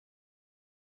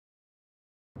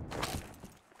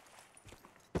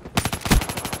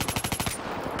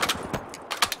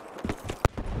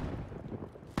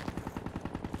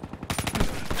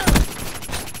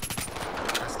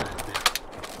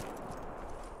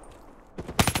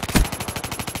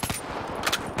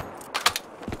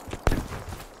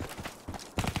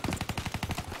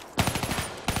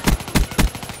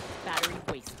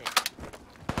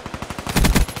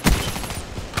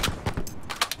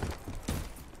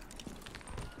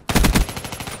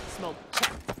smoke.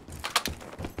 Check.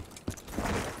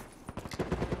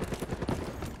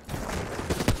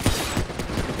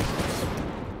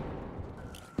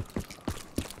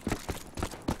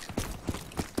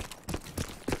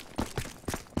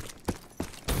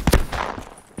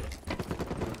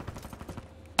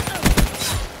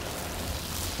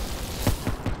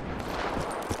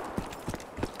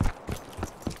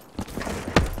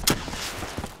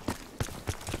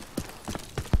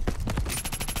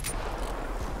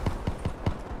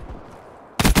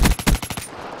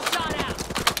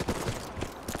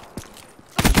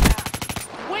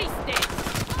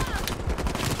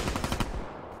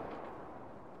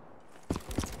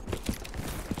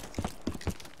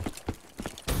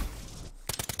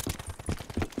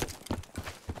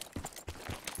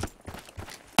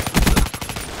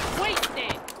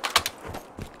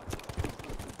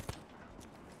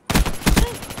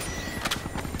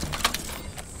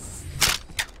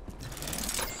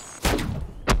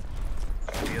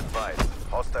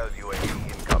 Hostile UAV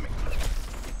incoming.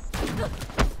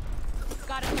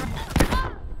 Got it.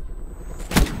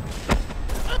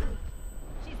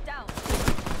 She's down.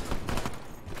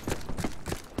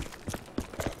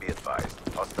 Be advised,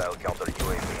 hostile counter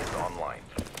UAV is online.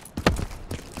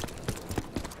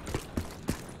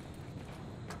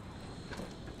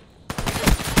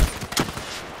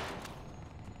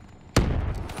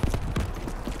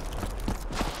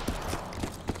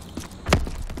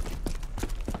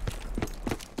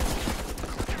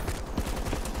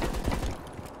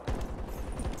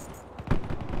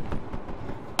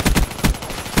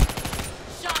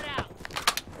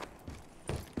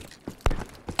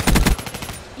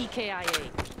 EKIA.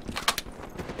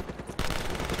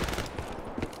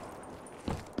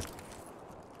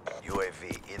 UAV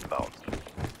inbound.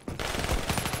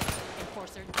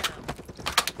 Enforcer down.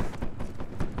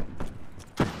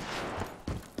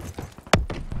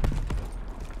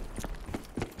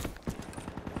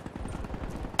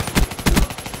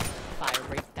 Fire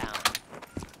rate down.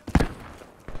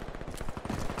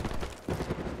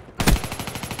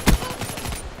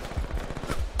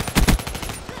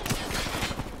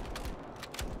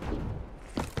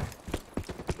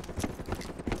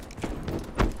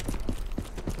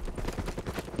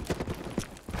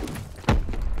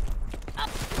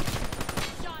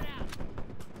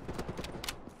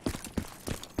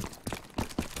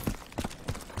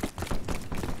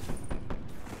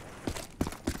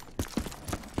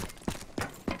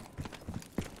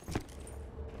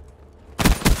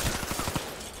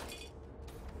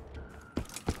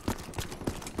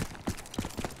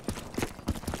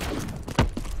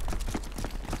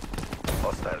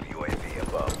 Hostile UAV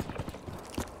above.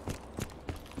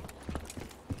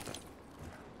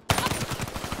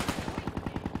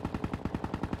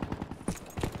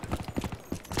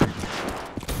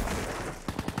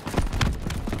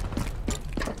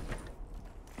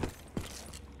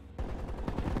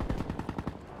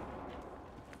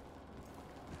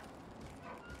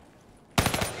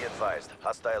 Be advised,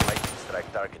 hostile lightning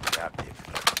strike targeting active.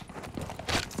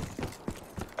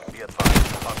 Be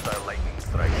advised, hostile lightning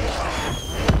strike inbound.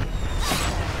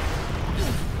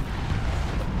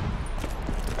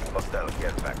 Hostile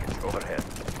care package overhead.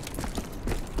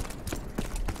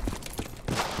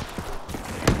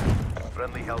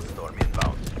 Friendly Hellstorm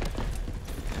inbound.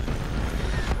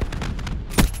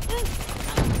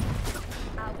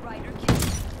 Outrider kill.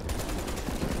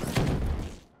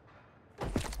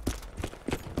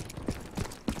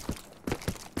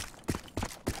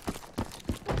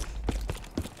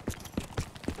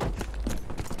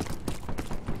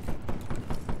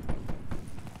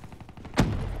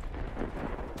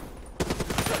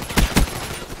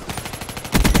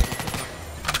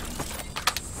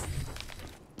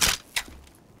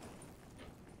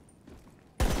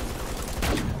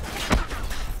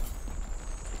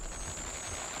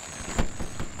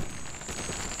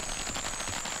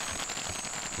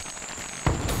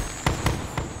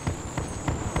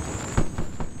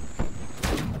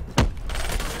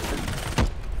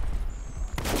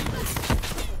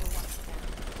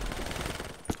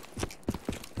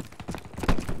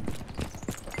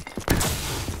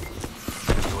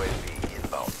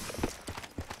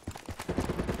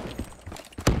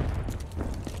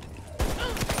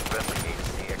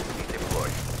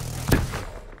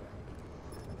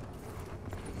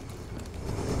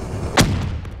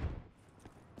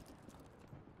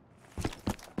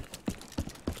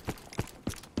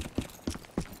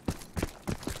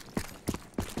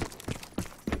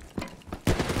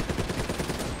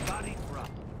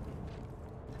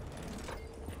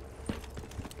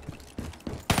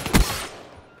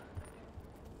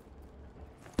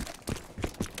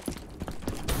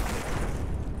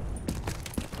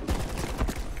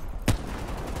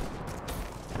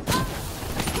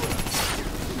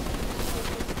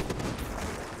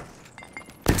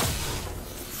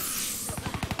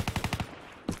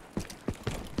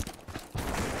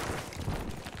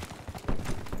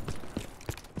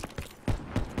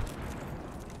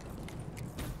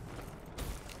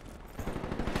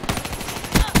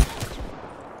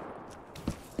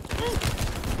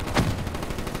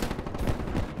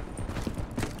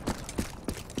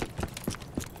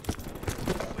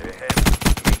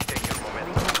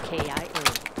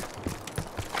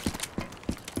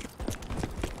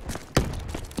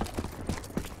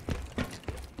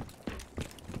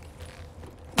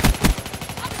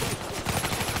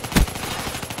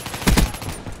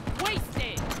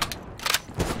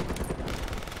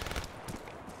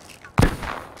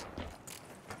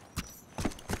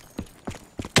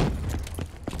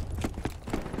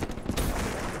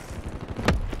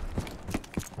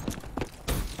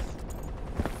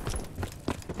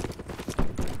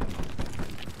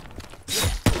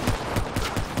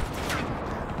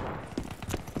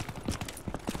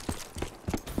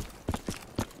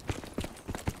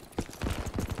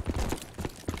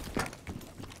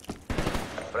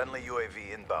 Friendly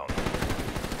UAV inbound.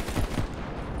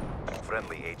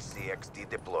 Friendly HCXD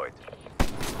deployed.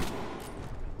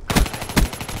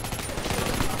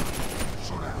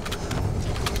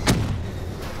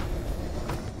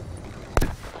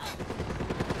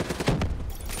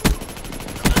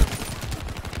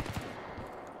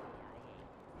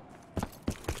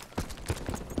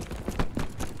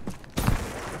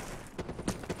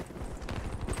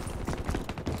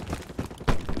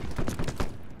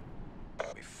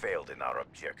 We failed in our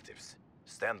objectives.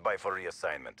 Stand by for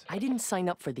reassignment. I didn't sign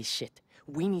up for this shit.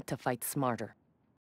 We need to fight smarter.